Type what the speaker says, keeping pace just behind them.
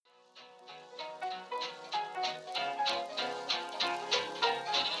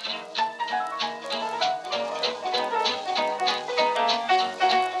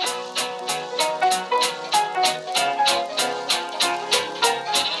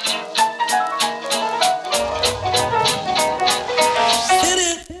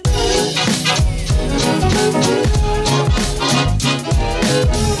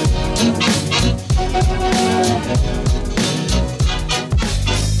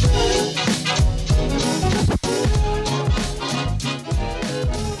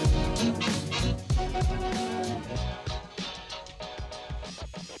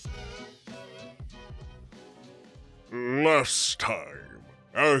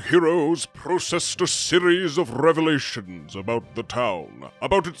our heroes processed a series of revelations about the town,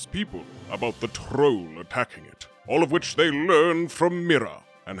 about its people, about the troll attacking it, all of which they learned from Mira,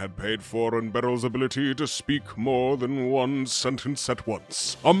 and had paid for in Beryl's ability to speak more than one sentence at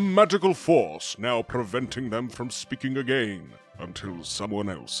once. A magical force now preventing them from speaking again until someone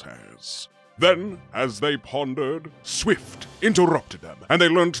else has. Then, as they pondered, Swift interrupted them, and they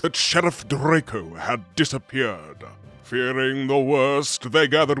learnt that Sheriff Draco had disappeared. Fearing the worst, they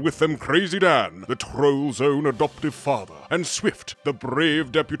gathered with them Crazy Dan, the troll's own adoptive father, and Swift, the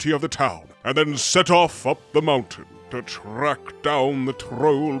brave deputy of the town, and then set off up the mountain to track down the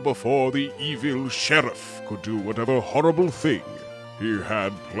troll before the evil sheriff could do whatever horrible thing he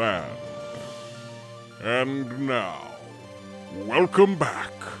had planned. And now, welcome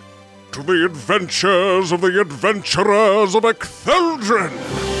back to the adventures of the adventurers of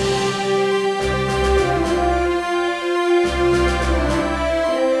Ectheldrin!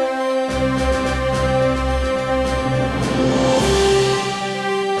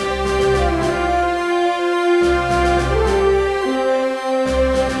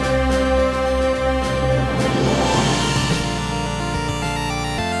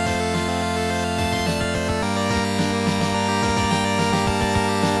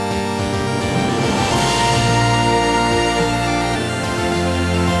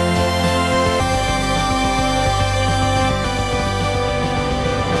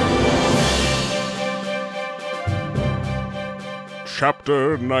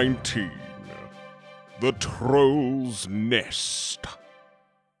 Chapter 19. The Troll's Nest.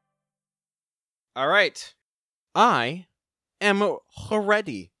 All right. I am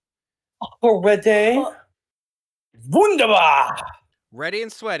ready. Ready? Wunderbar! Ready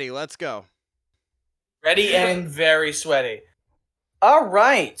and sweaty. Let's go. Ready and very sweaty. All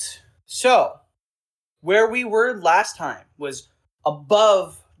right. So, where we were last time was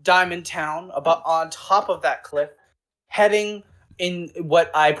above Diamond Town, on top of that cliff, heading in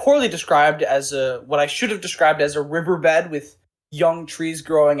what I poorly described as what I should have described as a riverbed with young trees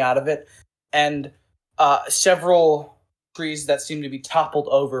growing out of it, and several trees that seem to be toppled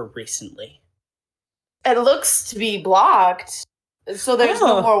over recently. It looks to be blocked, so there's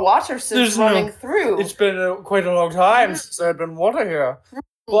no more water running through. It's been quite a long time since there had been water here.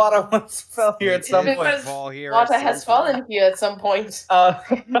 Water once fell here at some point. Water has fallen here at some point.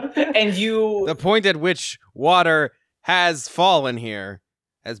 And you... The point at which water has fallen here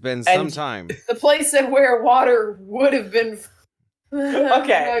has been some time. The place where water would have been...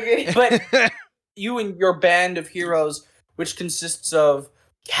 Okay. But you and your band of heroes, which consists of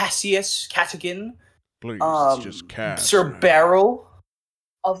Cassius Catigan, Please, just cast. Sir Beryl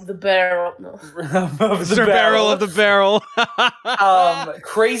of the Barrel. No. Sir Beryl of the Barrel.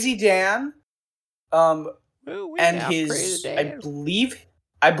 Crazy Dan, and his, I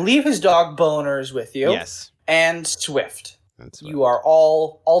believe his dog Boner is with you. Yes. And Swift. You are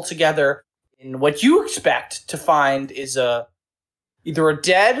all together in what you expect to find is either a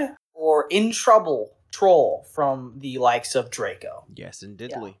dead or in trouble troll from the likes of Draco. Yes, and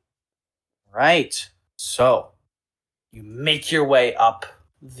diddly. Yeah. Right. So, you make your way up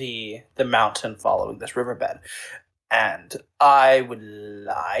the mountain following this riverbed. And I would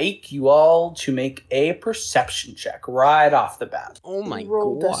like you all to make a perception check right off the bat. Oh my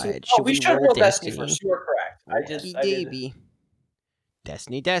God. We should roll Destiny first. You are correct.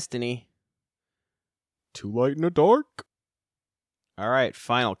 Destiny. Too light in the dark? All right,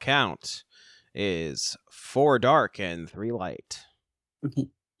 final count is 4 dark and 3 light.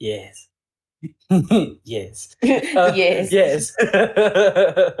 Yes. Yes. Yes.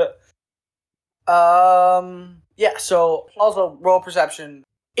 Yeah, so also roll perception.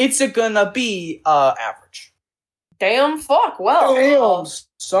 It's gonna be average. Damn fuck. Well. Damn,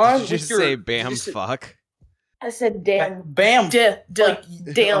 son. Did you just say bam fuck? I said damn. Bam. Damn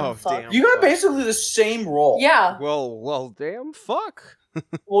Oh, fuck. damn. You got basically the same roll. Yeah. Well, damn fuck.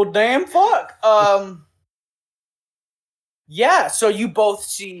 Well, damn fuck. Yeah, so you both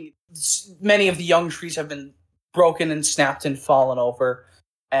see many of the young trees have been broken and snapped and fallen over.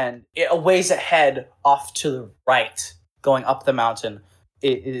 And a ways ahead, off to the right, going up the mountain,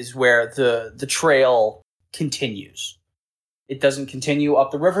 is where the trail continues. It doesn't continue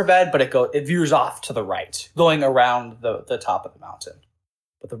up the riverbed, but it veers off to the right, going around the top of the mountain.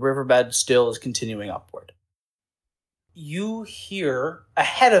 But the riverbed still is continuing upward. You hear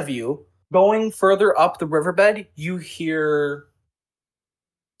ahead of you, going further up the riverbed, you hear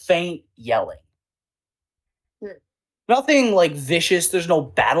faint yelling. Nothing like vicious, there's no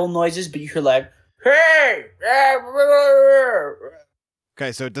battle noises, but you hear like, hey!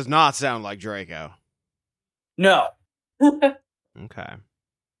 Okay, so it does not sound like Draco. No. Okay.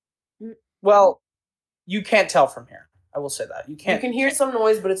 Well, you can't tell from here. I will say that. You You can hear some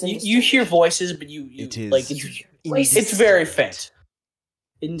noise, but it's You hear voices, but you It is like it's very faint,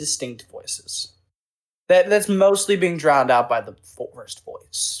 indistinct voices. That's mostly being drowned out by the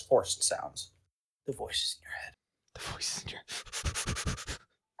forced sounds, the voices in your head. The voice in your...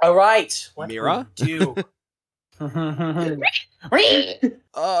 All right, what Mira? do?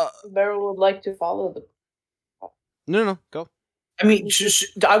 Beryl would like to follow the. No, go. I mean,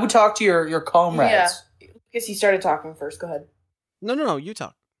 I would talk to your comrades. Yeah, because he started talking first. Go ahead. No, you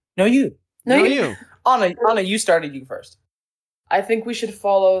talk. No, you. No, you. Anna, you started you first. I think we should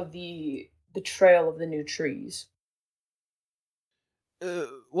follow the trail of the new trees.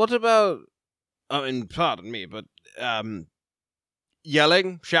 What about... I mean, pardon me, but,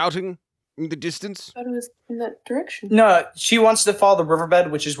 yelling, shouting in the distance? I thought it was in that direction. No, she wants to follow the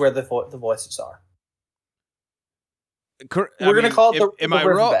riverbed, which is where the voices are. We're going to call it the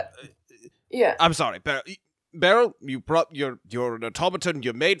riverbed. Yeah. I'm sorry, Beryl, you're an automaton.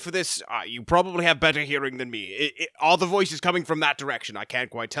 You're made for this. You probably have better hearing than me. All the voices coming from that direction. I can't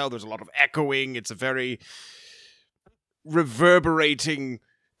quite tell. There's a lot of echoing. It's a very reverberating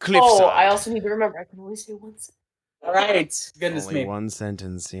cliffside. Oh, I also need to remember. I can only say one sentence. All right. Goodness Only me. one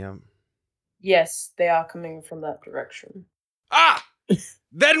sentence, yeah. Yes, they are coming from that direction. Ah!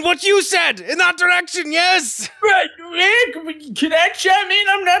 Then what you said! In that direction, yes! Right, Rick, can I chime in?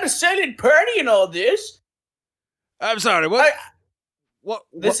 I'm not a silent party in all this. I'm sorry, what? What?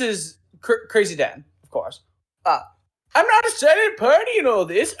 This is Crazy Dan, of course. I'm not a silent party in all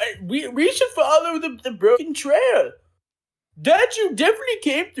this. We should follow the broken trail. Dad, you definitely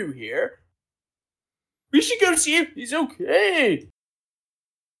came through here. We should go see if he's okay.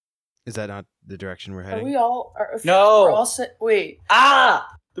 Is that not the direction we're Are heading? we all? No. We're all wait. The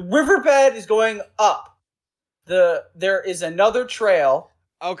riverbed is going up. There is another trail.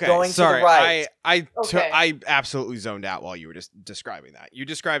 Okay, going to the sorry. right. I absolutely zoned out while you were just describing that. You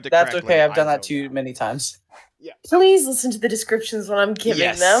described it That's correctly. okay. I've done I that zoned too out. many times. Please listen to the descriptions when I'm giving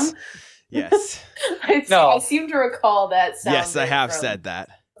Yes. them. Yes. No. I seem to recall that sound. Yes, I have said that.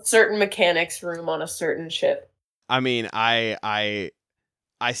 A certain mechanics room on a certain ship. I mean, I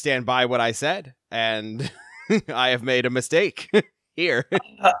stand by what I said, and I have made a mistake here.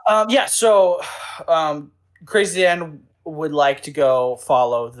 So Crazy Dan would like to go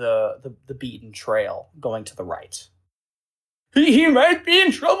follow the beaten trail going to the right. He might be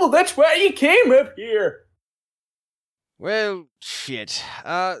in trouble. That's why he came up here. Well, shit.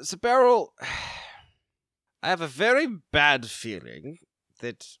 So Beryl, I have a very bad feeling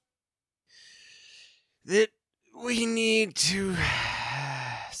that we need to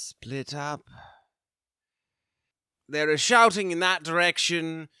split up. There is shouting in that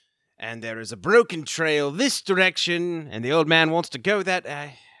direction, and there is a broken trail this direction, and the old man wants to go that...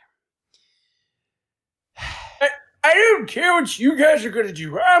 I don't care what you guys are gonna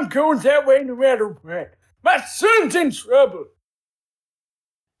do. I'm going that way no matter what. My son's in trouble.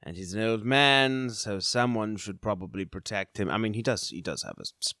 And he's an old man, so someone should probably protect him. I mean, he does have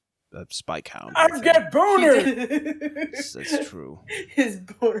a spike hound. I've got boner. That's true. His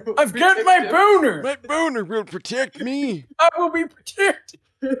boner. I've got my boner. My boner will protect me. I will be protected.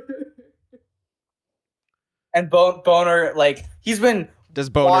 And Boner, like, he's been... Does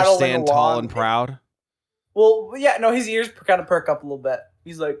Boner waddling stand tall along. and proud? Well, yeah, no, his ears kind of perk up a little bit.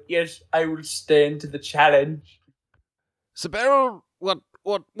 He's like, yes, I will stand to the challenge. So, Beryl, what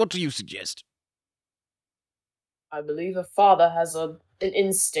do you suggest? I believe a father has an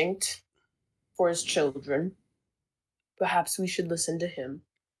instinct for his children. Perhaps we should listen to him.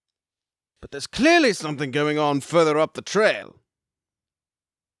 But there's clearly something going on further up the trail.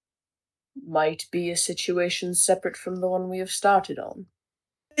 Might be a situation separate from the one we have started on.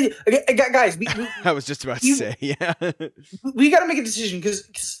 Guys, I was just about to say, yeah. we got to make a decision because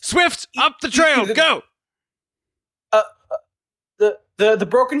Swift, up the trail, go! The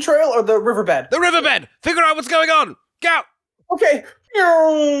broken trail or the riverbed? The riverbed! Figure out what's going on! Go! Okay.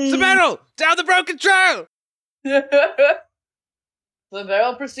 So, Beryl, down the broken trail! The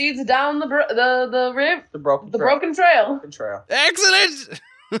barrel proceeds down the broken trail. Broken trail. Excellent!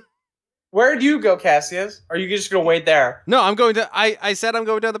 Where do you go, Cassius? Are you just gonna wait there? No, I'm going to... I said I'm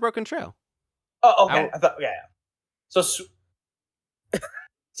going down the broken trail. Oh, okay. I thought, yeah. So, Swift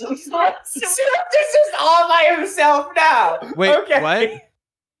is just all by himself now. Wait, okay. what?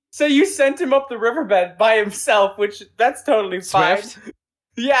 So you sent him up the riverbed by himself, which that's totally fine. Swift?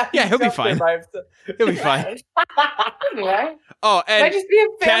 Yeah, Yeah, he'll be he's up there fine. by himself. He'll be fine. Yeah. Oh, Might and just be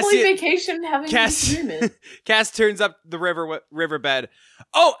a family Cassie- vacation having a disagreement. Cass turns up the riverbed.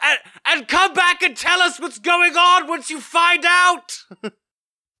 Oh, and come back and tell us what's going on once you find out!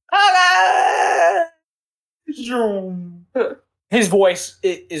 His voice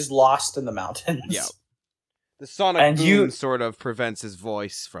is lost in the mountains. Yeah. The sonic And boom you- sort of prevents his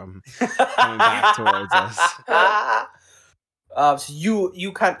voice from coming back towards us. So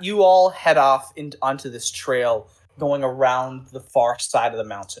you all head off onto this trail, going around the far side of the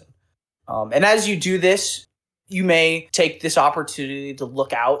mountain. And as you do this, you may take this opportunity to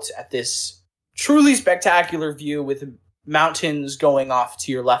look out at this truly spectacular view with mountains going off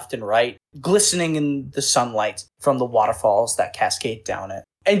to your left and right, glistening in the sunlight from the waterfalls that cascade down it.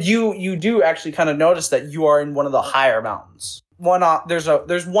 And you do actually kind of notice that you are in one of the higher mountains.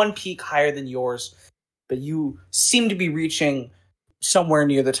 There's one peak higher than yours, but you seem to be reaching somewhere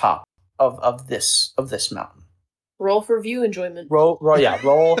near the top of this mountain. Roll for view enjoyment. Roll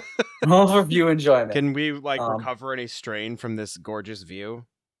for view enjoyment. Can we recover any strain from this gorgeous view?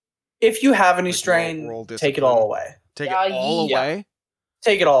 If you have any Like, strain, roll take it all discipline. away. Take Yeah, it all yeah. away?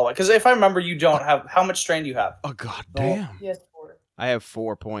 Take it all away. Because if I remember, you don't have. How much strain do you have? Oh god damn. Yes, 4. I have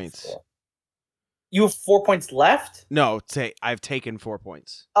 4 points. You have 4 points left. No, I've taken 4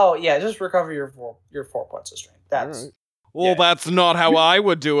 points. Oh yeah, just recover your 4 points of strain. That's Alright. Well, yeah. that's not how I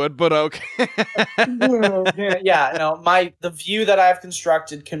would do it, but okay. yeah. No, the view that I've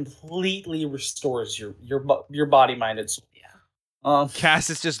constructed completely restores your body, mind, and soul. Yeah. Cass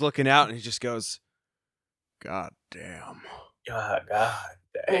is just looking out and he just goes, God damn. God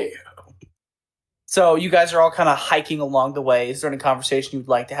damn. So you guys are all kind of hiking along the way. Is there any conversation you'd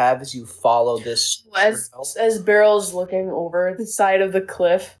like to have as you follow this trail? As Beryl's looking over the side of the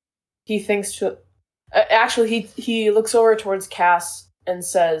cliff, he thinks to. Actually, he looks over towards Cass and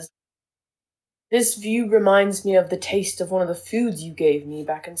says, "This view reminds me of the taste of one of the foods you gave me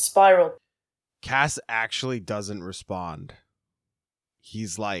back in Spiral." Cass actually doesn't respond.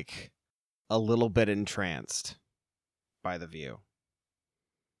 He's like a little bit entranced by the view.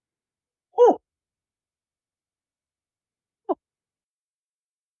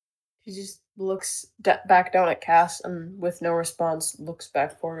 He just looks back down at Cass and, with no response, looks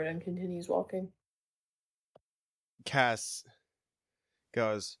back forward and continues walking. Cass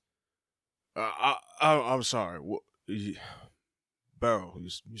goes, I'm sorry. Beryl,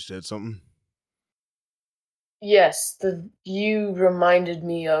 you said something? Yes, the view reminded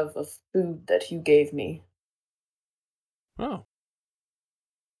me of a food that you gave me. Oh.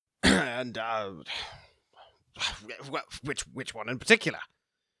 And, which one in particular?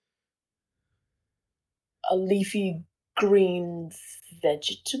 A leafy green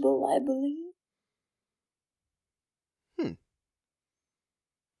vegetable, I believe.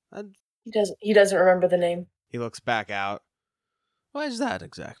 And He doesn't remember the name. he looks back out. Why is that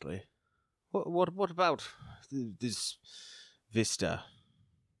exactly? What about this vista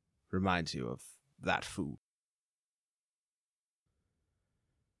reminds you of that food?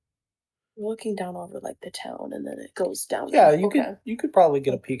 We're looking down over like the town, and then it goes down. Yeah, Okay. you could probably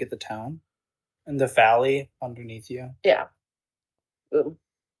get a peek at the town and the valley underneath you. Yeah. The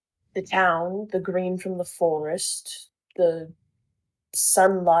town, the green from the forest, the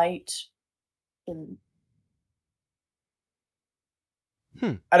sunlight, and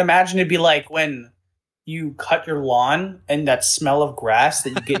I'd imagine it'd be like when you cut your lawn and that smell of grass that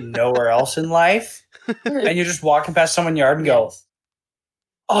you get nowhere else in life, and you're just walking past someone's yard and go,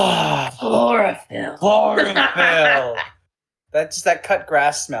 "Oh, chlorophyll." chlorophyll." That's that cut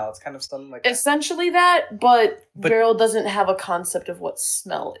grass smell. It's kind of something like that. Essentially that, but But- Beryl doesn't have a concept of what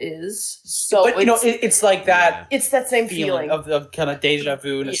smell is. So But you know, it's like that it's that same feeling feeling. of kind of deja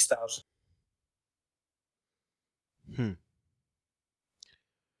vu Yeah. nostalgia.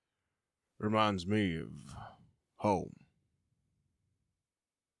 Reminds me of home.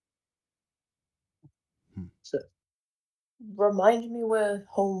 Remind me where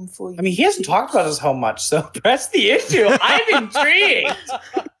home for you. I mean, he hasn't talked about his home much, so that's the issue. I'm intrigued.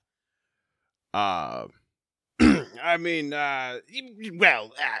 I mean,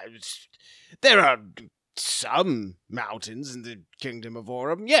 there are some mountains in the Kingdom of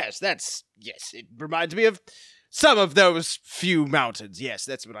Aurum. Yes, it reminds me of some of those few mountains. Yes,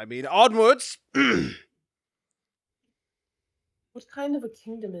 that's what I mean. Onwards. What kind of a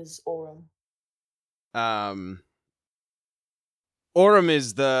kingdom is Aurum? Aurum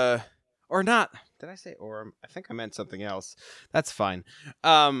is or not. Did I say Aurum? I think I meant something else. That's fine.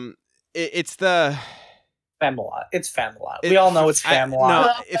 It's the Famelot. It's Famelot. We all know it's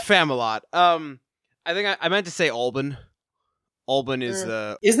Famelot. Famelot. I think I meant to say Alban. Alban is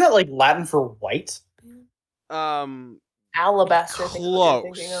the Isn't that like Latin for white? Alabaster. I think is what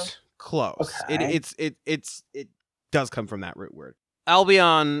you're thinking of. Close. Okay. It does come from that root word.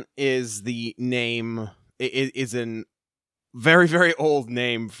 Albion is the name. It is an very, very old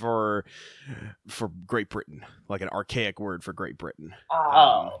name for Great Britain, like an archaic word for Great Britain.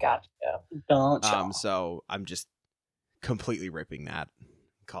 Oh, gotcha. Don't you? So I'm just completely ripping that,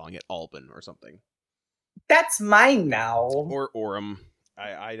 calling it Alban or something. That's mine now. Or Orem.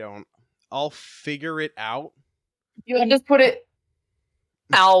 I don't. I'll figure it out. You can just put it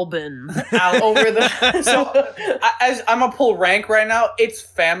Albin over the. So, as I'm gonna pull rank right now, it's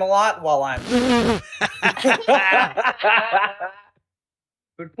Famalot while I'm.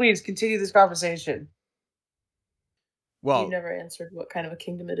 But please continue this conversation. Well, You never answered what kind of a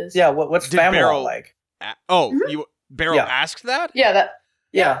kingdom it is. Yeah, what's Did Famalot Beryl- like? Beryl Yeah. asked that? Yeah, that.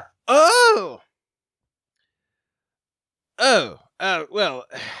 Yeah. Oh. Well,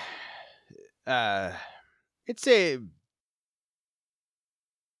 it's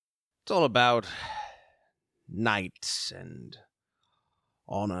all about knights and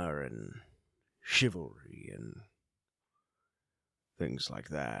honor and chivalry and things like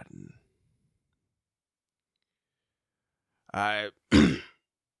that.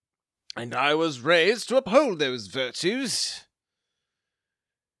 And I was raised to uphold those virtues.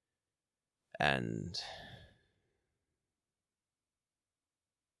 And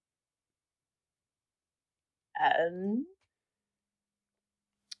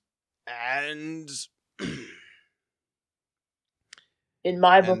And in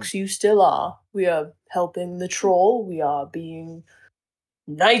my And- books, you still are. We are helping the troll. We are being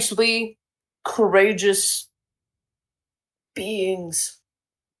knightly, courageous beings.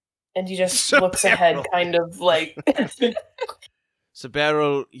 And he just So looks ahead, Beryl. kind of like. so,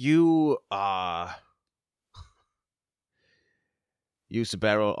 Beryl, you, Sir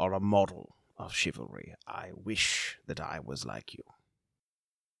Beryl, are a model of chivalry. I wish that I was like you.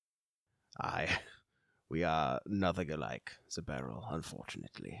 We are nothing alike, Sir Beryl,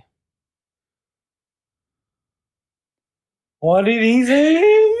 unfortunately. What did he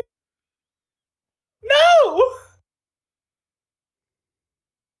say? No!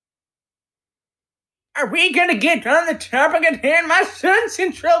 Are we gonna get on the topic at hand? My son's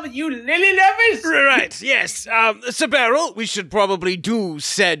in trouble, you lily lovers! Right, yes. Sir Beryl, we should probably do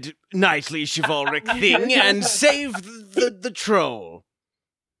said knightly chivalric thing and save the troll.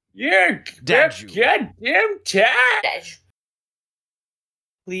 You're Dad you. goddamn tired!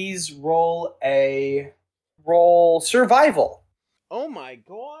 Please roll survival. Oh my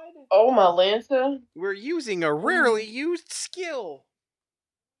god. Oh, my Lanta. We're using a rarely used skill.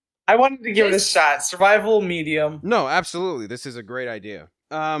 I wanted to give it a Yes. shot. Survival medium. No, absolutely. This is a great idea.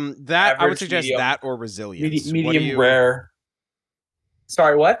 That I would Average, suggest medium. that or resilience. What do Medium you- rare.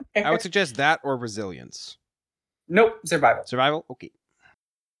 Sorry, what? I would suggest that or resilience. Nope, survival. Survival? Okay.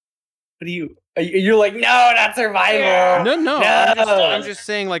 What do you? You're like, no, not survival. No. No. I'm just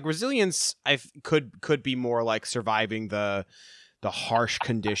saying, like, resilience. Could be more like surviving the harsh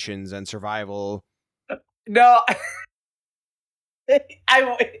conditions, and survival. No.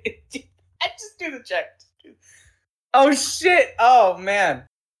 I just do the check. Oh shit! Oh man.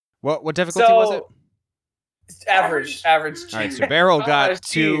 What difficulty was it? Average. All right, so Beryl Oh, got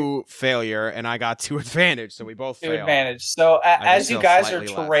gee. 2 failure, and I got 2 advantage, so we both To failed. advantage. So I as just you feel guys are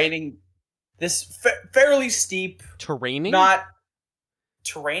slightly less. terraining this fairly steep, Terraining? not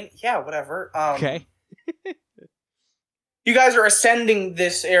terrain. Yeah, whatever. Okay. You guys are ascending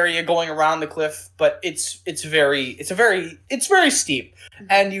this area, going around the cliff, but it's very steep,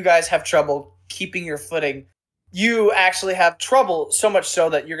 and you guys have trouble keeping your footing. You actually have trouble, so much so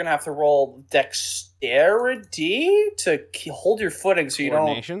that you're gonna have to roll dexterity to hold your footing, so you don't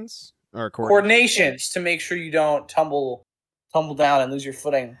Coordinations? Or coordinations to make sure you don't tumble down and lose your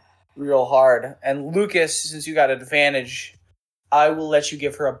footing real hard. And Lucas, since you got advantage, I will let you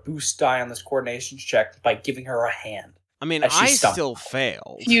give her a boost die on this coordinations check by giving her a hand. I mean, As she I stumbled. still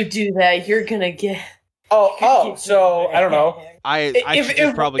failed. If you do that, you're gonna get. Oh, so I don't know. I If- should just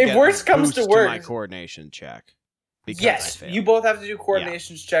if- probably if get worse a comes to boost my worse- coordination check. Because I Yes, failed. you both have to do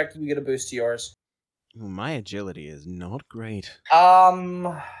coordinations check. You get a boost to yours. Ooh, my agility is not great.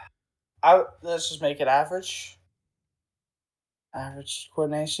 Let's just make it average. Average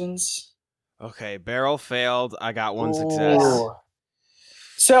coordinations. Okay, Beryl failed. I got 1 success. Ooh.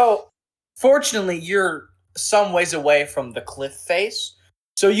 So, fortunately, you're some ways away from the cliff face.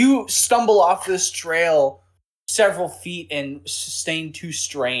 So you stumble off this trail several feet and sustain 2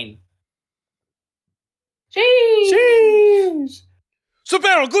 strain. Jeez. So,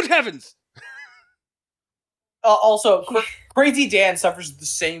 Beryl, good heavens! Also, Crazy Dan suffers the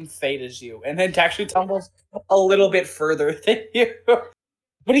same fate as you, and then actually tumbles a little bit further than you.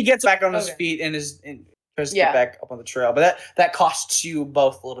 But he gets back on his Okay. feet and tries to Yeah. get back up on the trail. But that costs you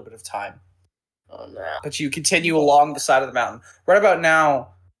both a little bit of time. Oh no. But you continue along the side of the mountain. Right about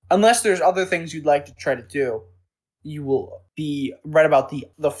now, unless there's other things you'd like to try to do, you will be right about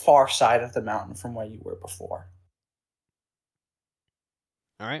the far side of the mountain from where you were before.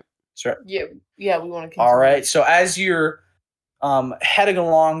 All right. So, Yeah, we want to continue. all right. So as you're heading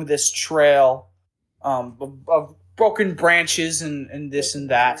along this trail of broken branches and this and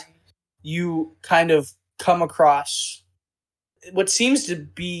that, you kind of come across what seems to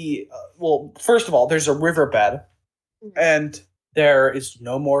be well, first of all, there's a riverbed, and there is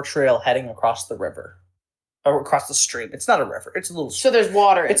no more trail heading across the river or across the stream. It's not a river, it's a little So there's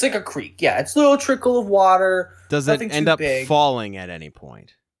water. it's like a creek. Yeah, it's a little trickle of water. Does it Nothing end too up big. falling at any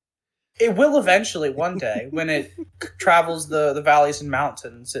point? It will eventually one day when it travels the valleys and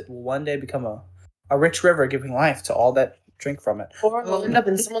mountains. It will one day become a rich river, giving life to all that drink from it. Or it'll end up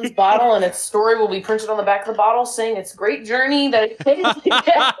in someone's bottle, and its story will be printed on the back of the bottle, saying it's a great journey that it takes.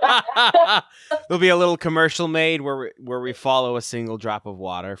 There'll be a little commercial made where we follow a single drop of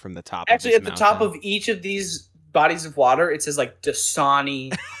water from the top. Actually, of at this the top mountain. of each of these bodies of water, it says like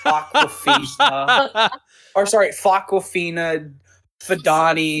Dasani, Aquafina, or sorry, Faqua-Fina,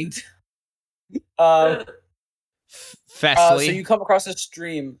 Fidani. Festly. So you come across a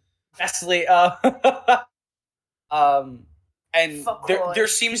stream, Festly, and Fuck there, boy. there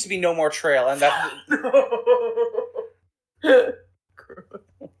seems to be no more trail, and that. Oh,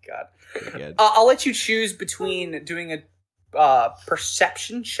 God. Pretty good. I'll let you choose between doing a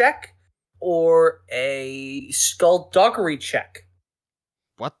perception check or a skullduggery check.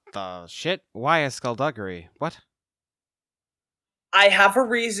 What the shit? Why a skullduggery? What? I have a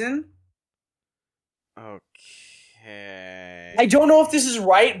reason. Okay. I don't know if this is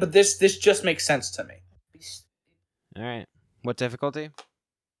right, but this just makes sense to me. All right. What difficulty?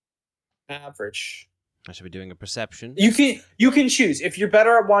 Average. I should be doing a perception. You can choose. If you're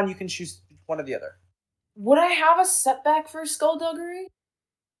better at one, you can choose one or the other. Would I have a setback for skullduggery?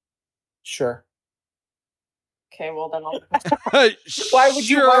 Sure. Okay, well then I'll. Why would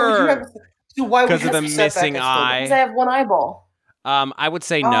you have? So why would Because you of have the a setback missing at eye. Because I have one eyeball. I would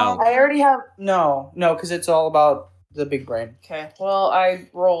say no. I already have. no, because it's all about the big brain. Okay, well I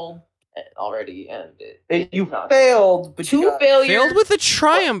rolled it already, and You not- failed, but you two got, failures. Failed with a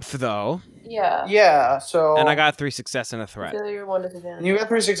triumph, though. Yeah. yeah. So And I got 3 success and a threat. Failure, one disadvantage. And you got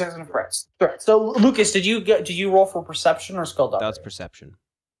 3 successes and a threat. So Lucas, did you roll for perception or skullduggery? That's perception.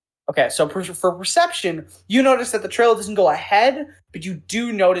 Okay, so for perception, you notice that the trail doesn't go ahead, but you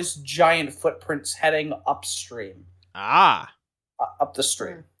do notice giant footprints heading upstream, Ah. up the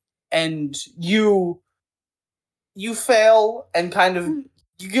stream, and you fail and kind of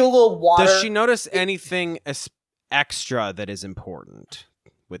you get a little water. Does she notice anything extra that is important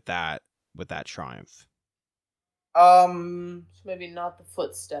with that triumph? Maybe not the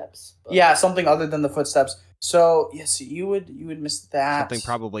footsteps. But Yeah, something other than the footsteps. So yes, you would miss that. Something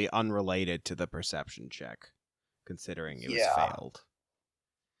probably unrelated to the perception check, considering it was Yeah. failed.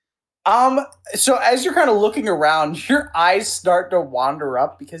 So as you're kind of looking around, your eyes start to wander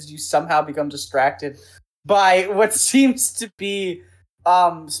up because you somehow become distracted by what seems to be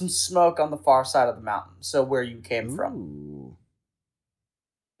some smoke on the far side of the mountain. So where you came from. Ooh.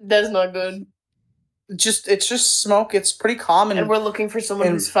 That's not good. It's just smoke. It's pretty common. And we're looking for someone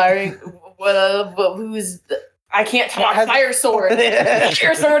and- who's firing. I can't talk. Has- Fire sword.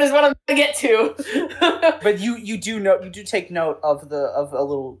 Fire sword is what I'm gonna get to. But you do take note of a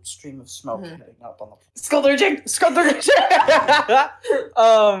little stream of smoke Mhm. heading up on the Skullduggery.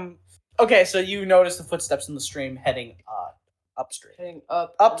 Okay, so you notice the footsteps in the stream heading upstream. Heading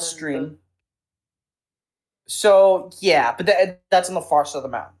up. Upstream. So yeah, but that's on the far side of the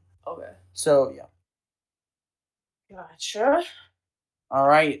mountain. Okay. So yeah. Gotcha. All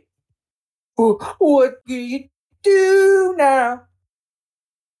right. What do you do now?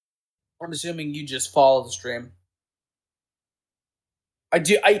 I'm assuming you just follow the stream. I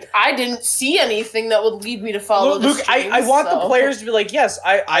didn't see anything that would lead me to follow Luke, the I streams, want the so- players to be like, yes,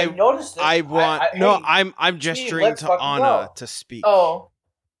 I noticed this. I want hey, I'm gesturing let's to fucking Anna go. to speak. Oh.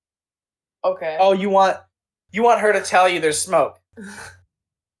 Okay. Oh, you want her to tell you there's smoke.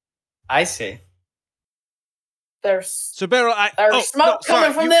 I see. There's So Beryl, smoke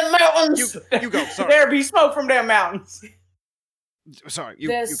coming from them mountains. You go. Sorry. There be smoke from damn mountains. Sorry. You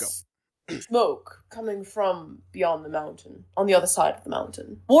There's go. smoke coming from beyond the mountain, on the other side of the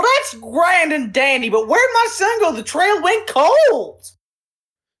mountain. Well, that's grand and dandy, but where'd my son go? The trail went cold.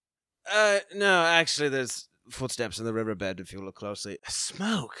 No, actually, there's footsteps in the riverbed. If you look closely,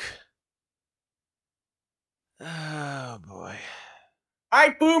 smoke. Oh boy. All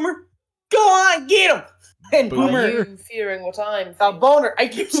right, Boomer. Go on, get him! And Boomer. Boomer, Are you fearing what I'm fearing? Boner. I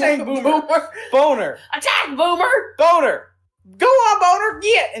keep saying Boomer. Boner. Attack, Boomer! Boner. Go on, Boner,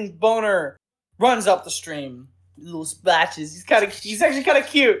 get! And Boner runs up the stream. Little splashes. He's actually kind of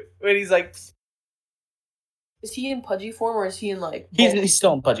cute when he's like. Is he in pudgy form or is he in like? He's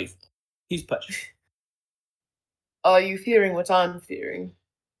still in pudgy. He's pudgy. Are you fearing what I'm fearing?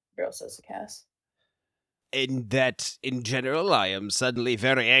 Girl says to Cass. In that, in general, I am suddenly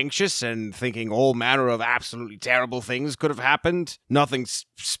very anxious and thinking all manner of absolutely terrible things could have happened. Nothing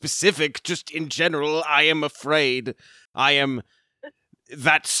specific, just in general, I am afraid. That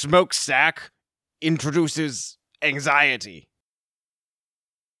smokestack introduces anxiety.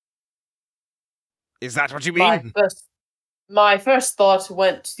 Is that what you mean? My first thought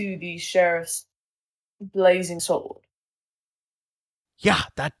went to the sheriff's blazing sword. Yeah,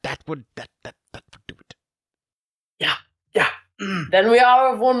 that would do it. Yeah. Then we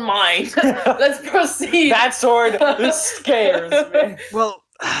are of one mind. Let's proceed. That sword scares me. Well,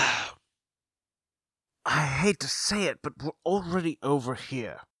 I hate to say it, but we're already over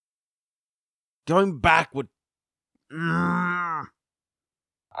here. Going back would... I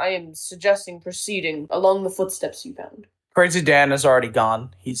am suggesting proceeding along the footsteps you found. Crazy Dan is already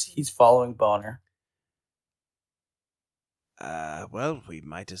gone. He's following Boner. Well, we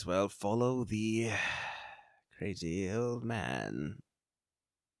might as well follow the crazy old man.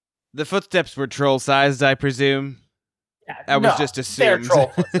 The footsteps were troll-sized, I presume. I was just assumed. They're troll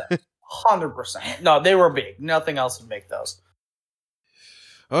footsteps. 100%. No, they were big. Nothing else would make those.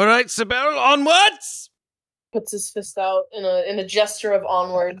 All right, Sabel, onwards! Puts his fist out in a gesture of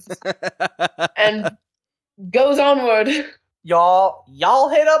onwards and goes onward. Y'all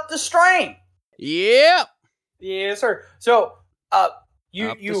hit up the stream. Yeah. Yes, sir. So,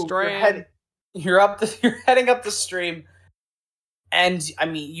 you're heading up the stream, and I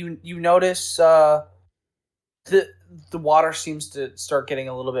mean, you notice the water seems to start getting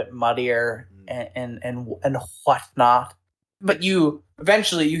a little bit muddier and whatnot. But you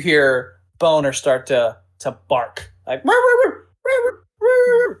eventually hear Boner start to bark like.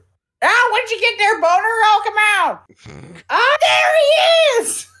 Ah, when'd you get there, Boner? Oh, come out! Oh, there he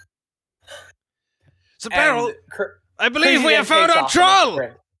is! Sabel, I believe we have found our troll!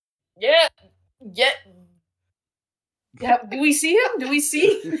 Yeah. Do we see him? Do we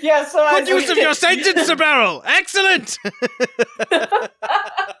see? Yeah, so Good use of your sentence, Sabel! Excellent!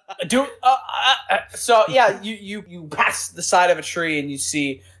 So yeah, you pass the side of a tree and you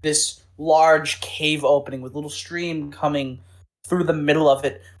see this large cave opening with a little stream coming through the middle of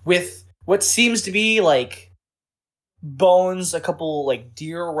it with what seems to be like bones, a couple like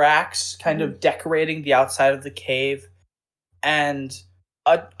deer racks kind of decorating the outside of the cave, and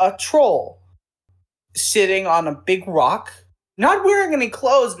a troll sitting on a big rock, not wearing any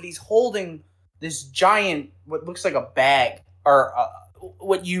clothes, but he's holding this giant, what looks like a bag, or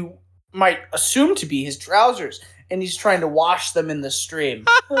what you might assume to be his trousers, and he's trying to wash them in the stream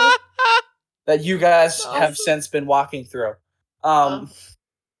that you guys have since been walking through.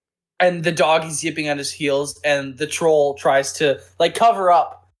 And the dog is yipping at his heels, and the troll tries to like cover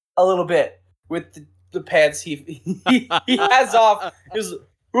up a little bit with the pants he has off. He's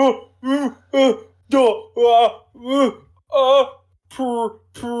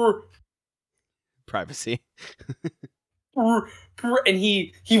Privacy. And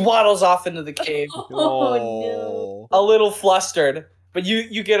he waddles off into the cave. Oh A little flustered, but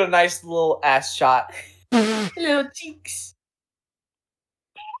you get a nice little ass shot. no. Little cheeks.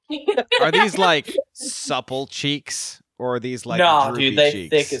 Are these like supple cheeks, or are these like no, droopy dude, they cheeks?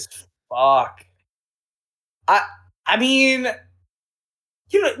 thick as fuck. I mean,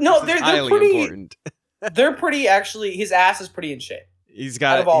 no, they're highly pretty. important. They're pretty. Actually, his ass is pretty in shape. He's Out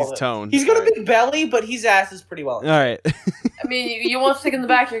got of all of he's it. toned. He's got a big belly, but his ass is pretty well. All right. I mean, you want thick in the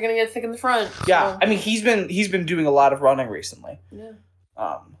back, you're gonna get thick in the front. Yeah, so. I mean, he's been doing a lot of running recently. Yeah.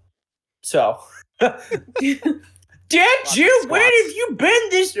 So. Dad, you, where have you been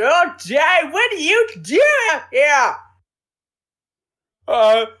this whole time? What are you doing here?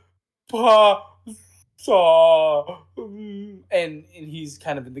 And he's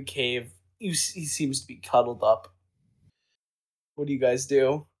kind of in the cave. He seems to be cuddled up. What do you guys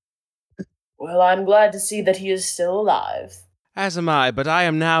do? Well, I'm glad to see that he is still alive. As am I, but I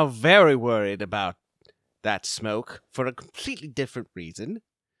am now very worried about that smoke for a completely different reason.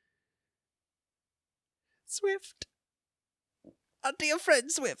 Swift. Our dear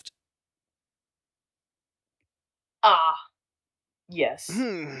friend Swift. Ah. Yes.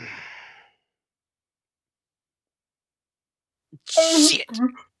 Shit.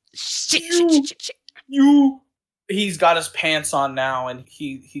 Shit. You he's got his pants on now, and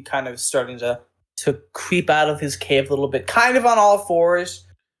he kind of starting to creep out of his cave a little bit, kind of on all fours,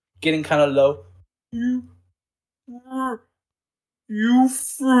 getting kind of low.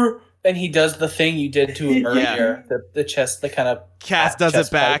 And he does the thing you did to him earlier, the chest, the kind of Cass does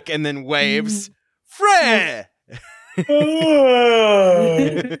it back and then waves. Frey!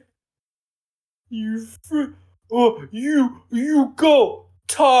 You go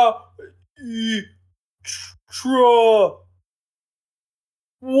ta tra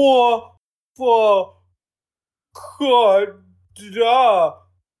wa fa ka da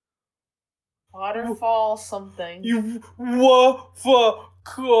Waterfall something. you wa fa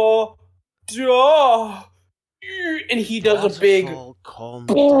ka da, and he does a big Calm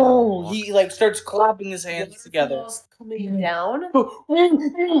boom. He like starts clapping his hands together. Waterfall's coming down. And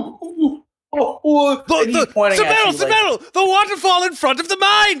he's pointing at you, like, the waterfall in front of the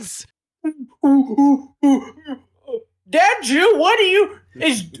mines! Dad, Jew, what are you?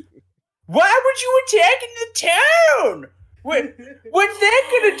 Why would you attack in the town? What's that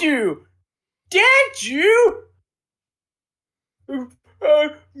gonna do? Dad, Jew?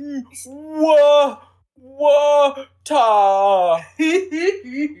 Water.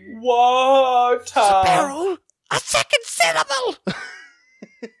 Sparrow, a second syllable!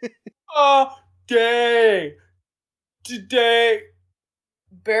 Today.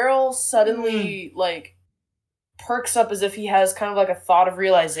 Beryl suddenly like perks up as if he has kind of like a thought of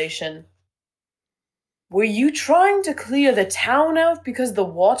realization. Were you trying to clear the town out because the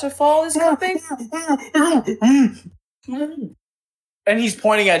waterfall is coming? And he's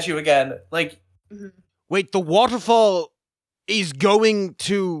pointing at you again, like. Wait, the waterfall is going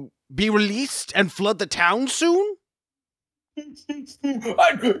to be released and flood the town soon?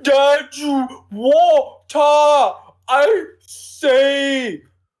 Dad, water.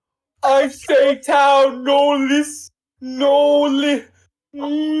 I say town. No list. They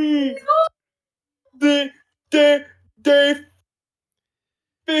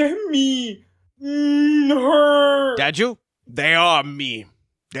me. Her. Dadu, they are me.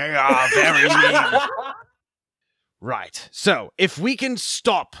 They are very mean. Right. So, if we can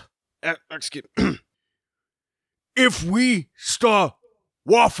stop... excuse if we stop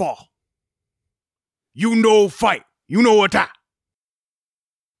waterfall, you know fight. You know attack.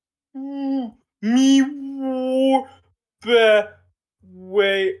 Me the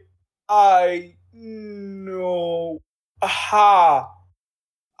way I know how.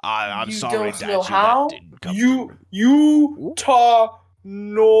 I'm You sorry, don't know Dadu, how? that didn't come You Ooh. ta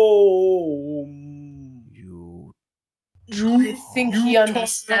no. I think he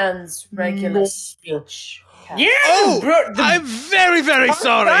understands regular speech. Yeah, Oh, bro, I'm very, very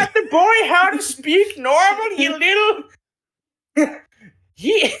sorry. Taught the boy how to speak normal, you little.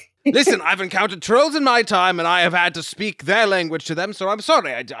 Listen, I've encountered trolls in my time, and I have had to speak their language to them, so I'm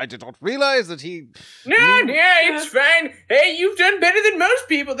sorry. I did not realize that he... Yeah, it's fine. Hey, you've done better than most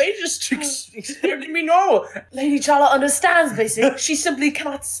people. They just expected me normal. Lady Chala understands basic. She simply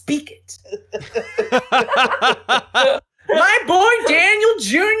cannot speak it. My boy Daniel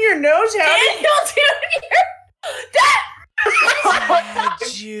Jr. knows how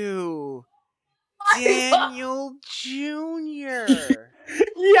Daniel Jr.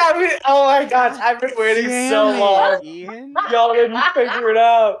 Yeah, oh my gosh, I've been waiting so long. Ian? Y'all didn't figure it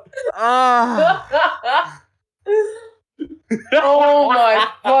out. Oh my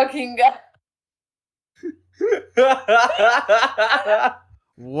fucking god.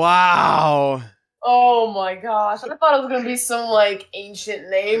 Wow. Oh my gosh. I thought it was gonna be some like ancient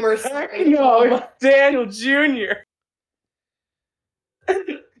name or something. No, it's Daniel Jr.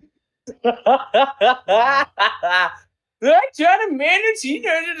 That kind of manners, he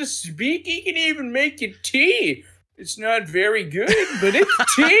knows how to speak. He can even make you tea. It's not very good, but it's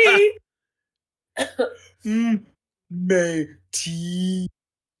tea. My tea.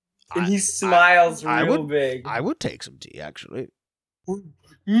 And he smiles real big. I would take some tea, actually.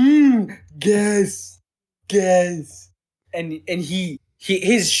 Guess. And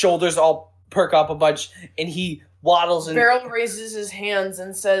his shoulders all perk up a bunch, and he waddles in. Beryl raises his hands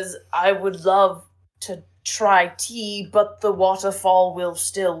and says, I would love to try tea, but the waterfall will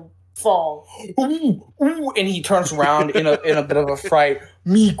still fall. Ooh, and he turns around in a bit of a fright.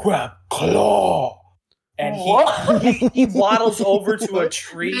 Me grab claw. And he waddles over to a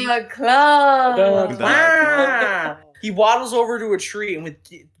tree. The club. The claw. He waddles over to a tree, and with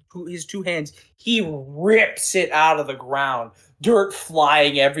his two hands, he rips it out of the ground. Dirt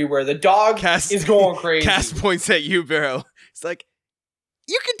flying everywhere. The dog is going crazy. Cass points at you, Beryl. It's like,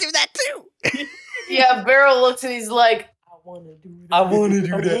 you can do that too. Yeah, Beryl looks and he's like, I want to do that. I want to do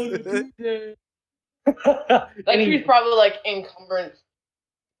that. That tree's probably like encumbrance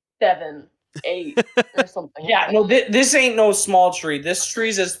 7, 8, or something. Yeah, no, this ain't no small tree. This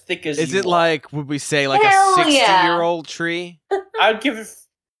tree's as thick as Is you it are. like, would we say, like Hell a yeah. 60-year-old tree? I'd give it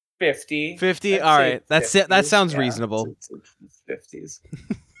 50. 50? I'd All say right. That's it. That 50s. sounds Yeah, reasonable. it's 50s.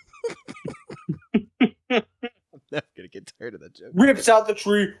 I'm never going to get tired of that joke. Rips out the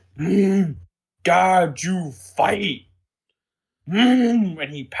tree. God, you fight. And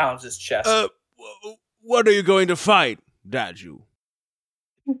he pounds his chest. What are you going to fight, Daju?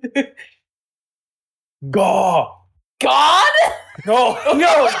 God. God? No,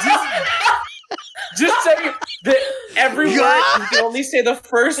 just say that every word, you can only say the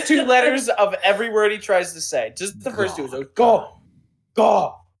first 2 letters of every word he tries to say. Just the first 2. So go.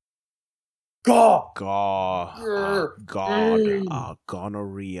 Gaw. God,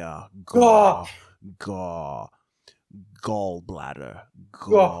 gonorrhea, gallbladder,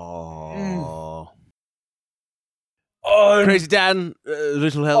 Crazy Dan,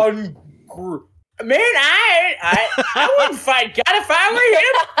 little help. Man, I wouldn't fight God if I were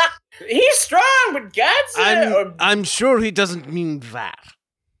him. He's strong, but God's I'm sure he doesn't mean that.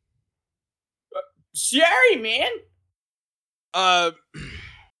 sorry, man.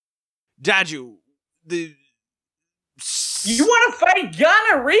 Daju, You want to fight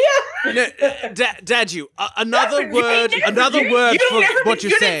gonorrhea? Daju, another word for what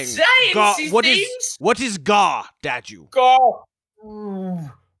you're saying. What is ga, Daju? Go.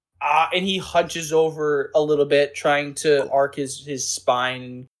 And he hunches over a little bit, trying to arc his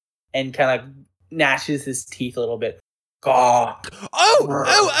spine and kind of gnashes his teeth a little bit. Gaw.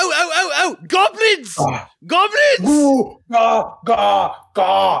 Oh! Goblins! Gaw. Goblins!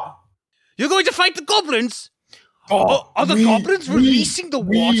 Gaw. You're going to fight the goblins? Gaw. Are the goblins releasing the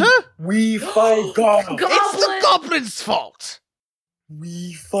water? We fight Gaw. It's the goblins' fault.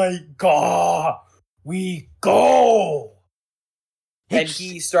 We fight Gaw. We go. And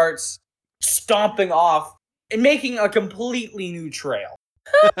he starts stomping off and making a completely new trail.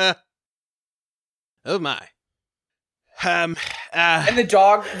 Oh my. And the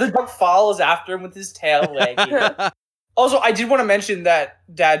dog follows after him with his tail wagging. Also, I did want to mention that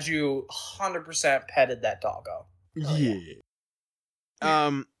Daju 100% petted that doggo. Yeah.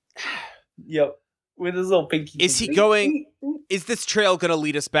 Yep. With his little pinky. Is he going? Is this trail going to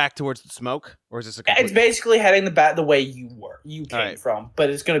lead us back towards the smoke, or is this a? It's basically heading the way you came right. from, but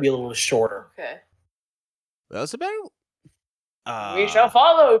it's going to be a little bit shorter. Okay. That's about. We shall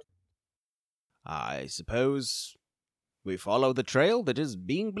follow. I suppose we follow the trail that is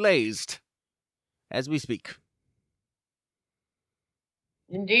being blazed as we speak.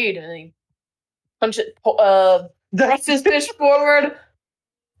 Indeed. And he thrusts his fish forward,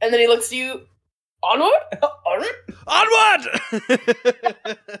 and then he looks to you. Onward? Onward!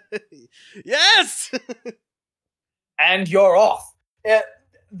 Yes! And you're off.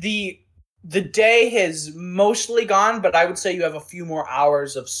 The day has mostly gone, but I would say you have a few more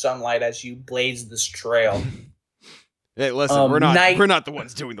hours of sunlight as you blaze this trail. Hey, listen, we're not the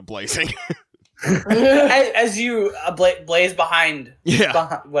ones doing the blazing. as you blaze behind,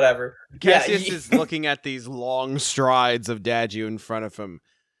 whatever. Cassius is looking at these long strides of Daju in front of him.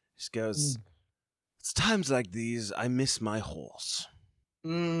 Just goes, it's times like these I miss my horse.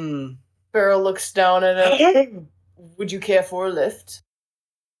 Barrel looks down at him. Would you care for a lift?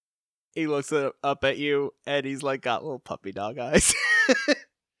 He looks up at you, and he's like got little puppy dog eyes.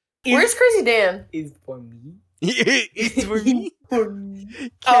 Where's Crazy Dan? Is for me. It's for me.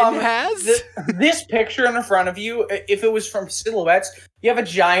 Ken has this picture in front of you. If it was from Silhouettes, you have a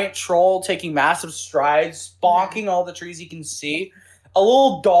giant troll taking massive strides, bonking all the trees he can see. A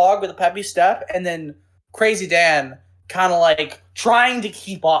little dog with a peppy step, and then Crazy Dan kind of like trying to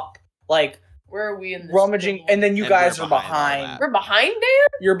keep up, like where are we in this rummaging, film? and then you guys are behind. We're behind Dan?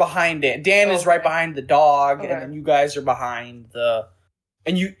 You're behind Dan. Dan is right behind the dog, Okay. and then you guys are behind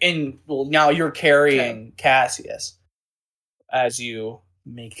now you're carrying Cassius as you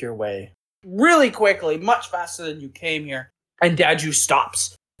make your way really quickly, much faster than you came here. And Daju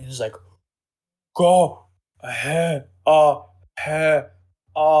stops. And he's like, go ahead, ahead.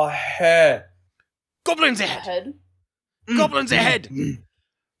 Goblins ahead! Ahead? Goblins ahead!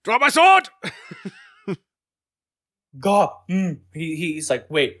 Draw my sword! Go. He's like,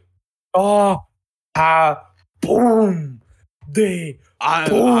 wait. Boom. I'm They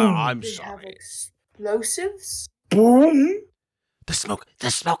have sorry. explosives? Boom. The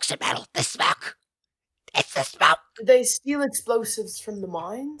smoke's in metal. The smoke. It's the smoke. Did they steal explosives from the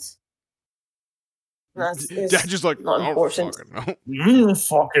mines? Dad just like, not I don't important. fucking know. You don't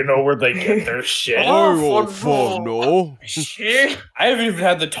fucking know where they get their shit. I don't fucking know. Shit. I haven't even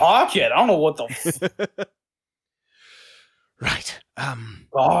had the talk yet. I don't know what the Right.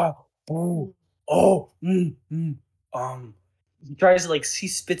 He tries to he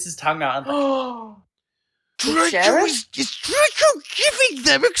spits his tongue out and Sharon? Is Draco giving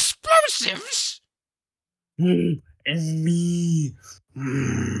them explosives? and me.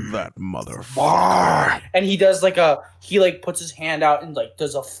 That motherfucker. And he does he puts his hand out and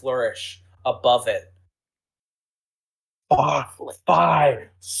does a flourish above it. Five.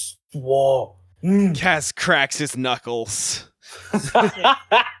 Whoa. Cass cracks his knuckles.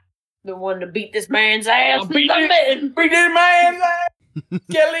 The one to beat this man's ass. Beat it, man.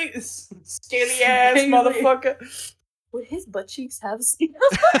 Scaly ass motherfucker. Would his butt cheeks have scales?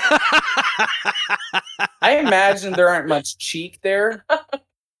 I imagine there aren't much cheek there.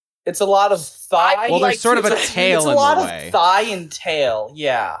 It's a lot of thigh. Well, there's sort of a tail it's in a lot the of way. thigh and tail.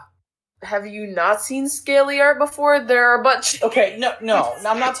 Yeah. Have you not seen scaly art before? There are butt cheeks. Okay. No.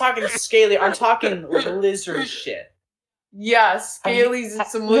 I'm not talking scaly. I'm talking lizard shit. Yeah, scalies and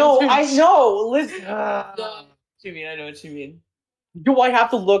some No, lizard I shit. know. No. You mean I know what you mean? Do I have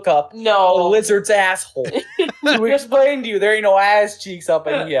to look up a No. lizard's asshole to explain to you there ain't no ass cheeks up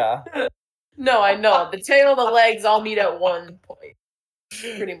in here? No, I know. The tail, the legs all meet at one point.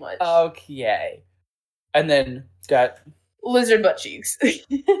 Pretty much. Okay. And then that. Lizard butt cheeks.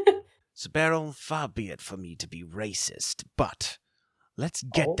 Sparrow, far be it for me to be racist, but let's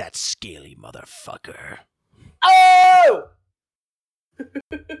get Oh. that scaly motherfucker. Oh!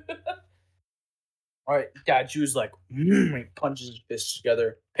 Alright, Dad Jew's he punches his fists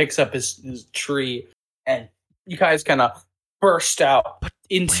together, picks up his tree, and you guys kind of burst out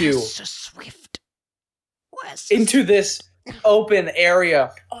into Where's so swift? Where's so into this open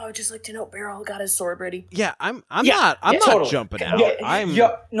area. Oh, I'd just like to know Beryl got his sword ready. Yeah, I'm Yeah, not totally. jumping out.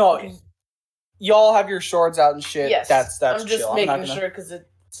 Y'all have your swords out and shit. Yes. That's I'm just chill. making not gonna- sure because it's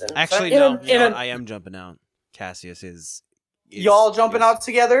Actually In no, a- you know in what? a- I am jumping out. Cassius is Y'all jumping out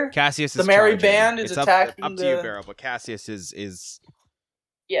together? Cassius is The merry charging. band is It's attacking up to you, the- Beryl, but Cassius is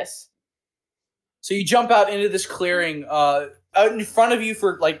Yes. So you jump out into this clearing. Out in front of you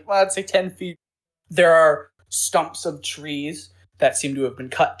for let's say 10 feet, there are stumps of trees that seem to have been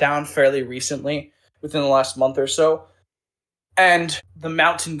cut down fairly recently, within the last month or so. And the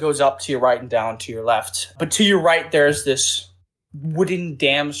mountain goes up to your right and down to your left. But to your right, there's this wooden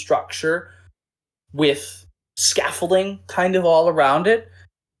dam structure with scaffolding kind of all around it.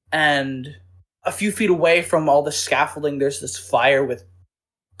 And a few feet away from all the scaffolding, there's this fire with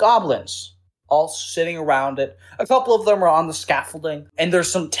goblins all sitting around it. A couple of them are on the scaffolding, and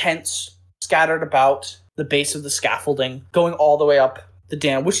there's some tents scattered about the base of the scaffolding, going all the way up the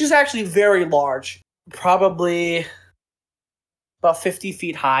dam, which is actually very large, probably about 50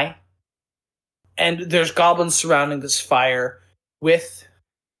 feet high. And there's goblins surrounding this fire with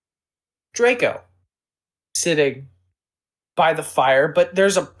Draco sitting by the fire, but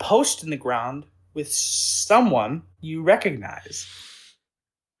there's a post in the ground with someone you recognize.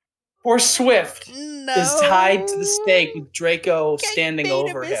 Poor Swift is tied to the stake with Draco standing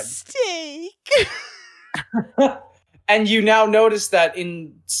over him. And you now notice that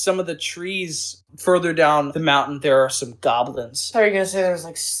in some of the trees further down the mountain, there are some goblins. How are you gonna say there's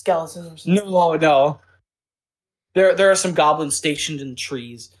skeletons or something? No. There are some goblins stationed in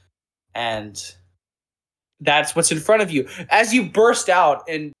trees, and that's what's in front of you. As you burst out,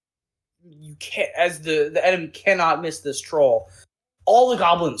 and you can't, as the enemy cannot miss this troll, all the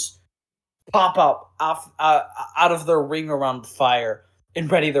goblins pop up out of their ring around the fire and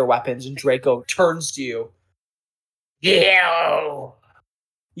ready their weapons. And Draco turns to you. Yeah.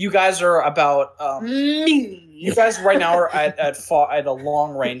 You guys are about. You guys right now are at a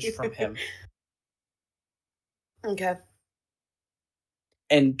long range from him. Okay.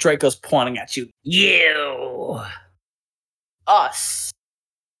 And Draco's pointing at you. You. Us.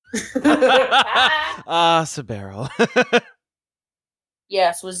 Sparrow.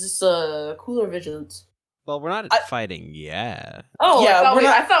 Yes, was this cooler vigilance? Well, we're not I- fighting yet. Oh, Yeah, I we're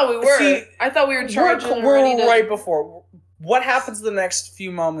not- thought we were. See, I thought we were charging. and We're ready to- right before. What happens the next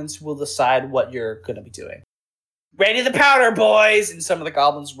few moments will decide what you're going to be doing. Ready the powder, boys! And some of the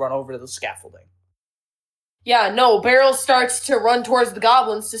goblins run over to the scaffolding. Yeah, no. Beryl starts to run towards the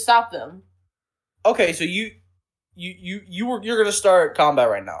goblins to stop them. Okay, so you're going to start combat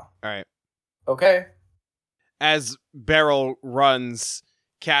right now. All right. Okay. As Beryl runs,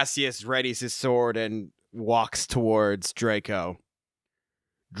 Cassius readies his sword and walks towards Draco.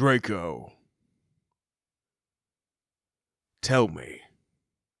 Draco, tell me,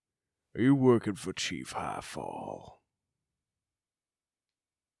 Are you working for Chief Highfall?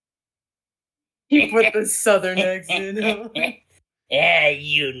 He put the southern accent on. Yeah,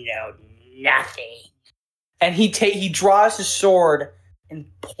 you know nothing. And he draws his sword and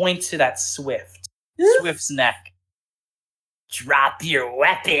points it at Swift. Swift's neck. Drop your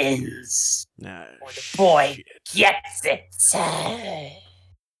weapons, Nah, or the boy shit. gets it.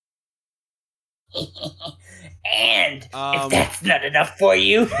 And if that's not enough for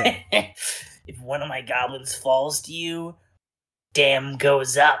you, if one of my goblins falls to you, dam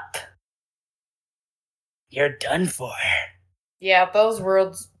goes up. You're done for. Yeah, if those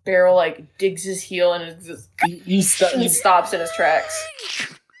words, Barrel like digs his heel and it just You and stops in his tracks.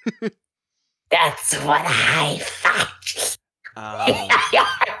 That's what I thought.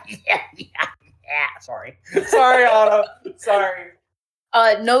 Sorry. Sorry, Otto. Sorry.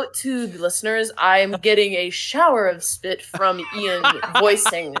 Note to the listeners, I'm getting a shower of spit from Ian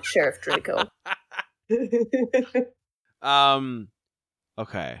voicing Sheriff Draco.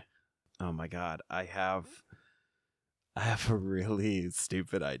 Okay. Oh my god, I have a really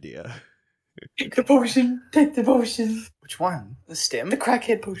stupid idea. Take the potion. Take the potion. Which one? The stem? The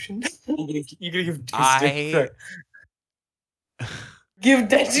crackhead potion. You're gonna give I Give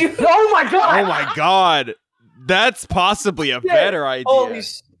that to. Oh my god! Oh my god. That's possibly a better idea. Holy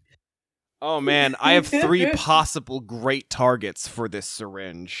sh- Oh man, I have 3 possible great targets for this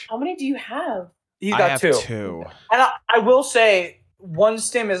syringe. How many do you have? He's I got have 2. 2. And I will say, one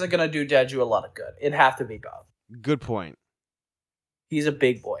stem isn't gonna do Deju a lot of good. It'd have to be both. Good point. He's a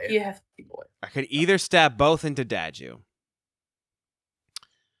big boy. You have to be boy. I could either stab both into Daju,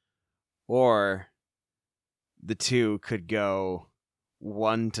 or the 2 could go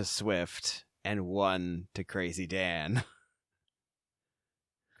 1 to Swift and 1 to Crazy Dan.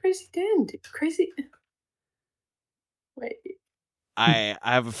 Crazy Dan. Crazy. Wait. I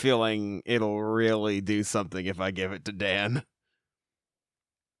have a feeling it'll really do something if I give it to Dan.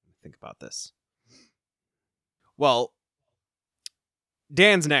 Think about this. Well,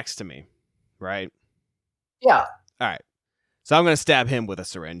 Dan's next to me, right? Yeah. All right. So I'm going to stab him with a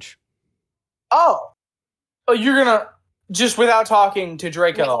syringe. Oh, you're gonna just without talking to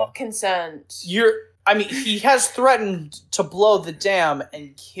Draco. Without consent. He has threatened to blow the dam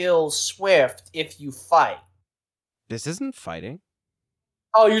and kill Swift if you fight. This isn't fighting.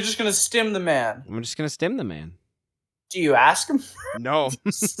 Oh, you're just gonna stim the man. I'm just going to stim the man. Do you ask him? No.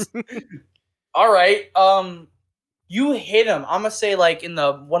 All right. You hit him. I'm gonna say like in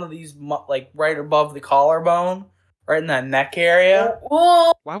the one of these like right above the collarbone, right in that neck area.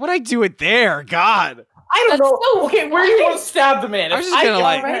 Whoa. Why would I do it there? God. I don't That's know. so Okay, where do you want to stab the man? I was just gonna,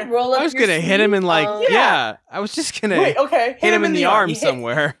 like- Alright, roll up I was your going to hit him in like, sleeve. yeah. I was just going Wait, to okay. hit him in the arm You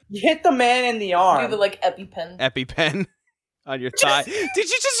somewhere. You hit the man in the arm. Do the like EpiPen. EpiPen on your thigh. Did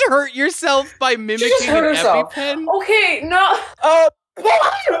you just hurt yourself by mimicking just hurt an herself. EpiPen? Okay, no. Oh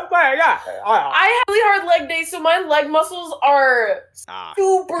my god! I have really hard leg day, so my leg muscles are Ah,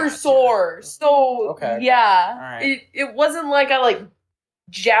 super gotcha. sore. So Okay. yeah, Alright. it wasn't like I like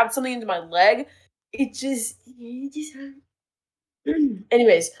jabbed something into my leg. It just hurt.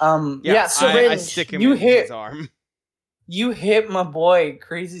 Anyways, yeah. I stick him you in hit his arm. you hit my boy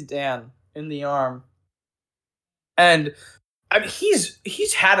Crazy Dan in the arm, and I mean,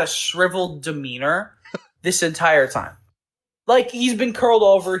 he's had a shriveled demeanor this entire time. Like he's been curled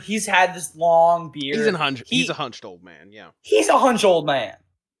over. He's had this long beard. He's a hunched old man. Yeah. He's a hunched old man.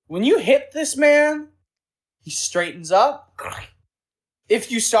 When you hit this man, he straightens up. If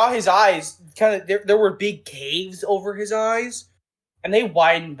you saw his eyes, kind of there were big caves over his eyes, and they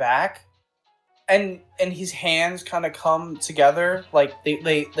widen back, and his hands kind of come together, like they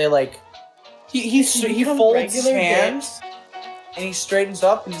like he become folds his regular hands, and he straightens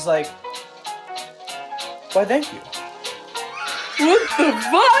up, and he's like, "Why, thank you." what the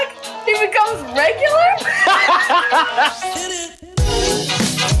fuck? He becomes regular?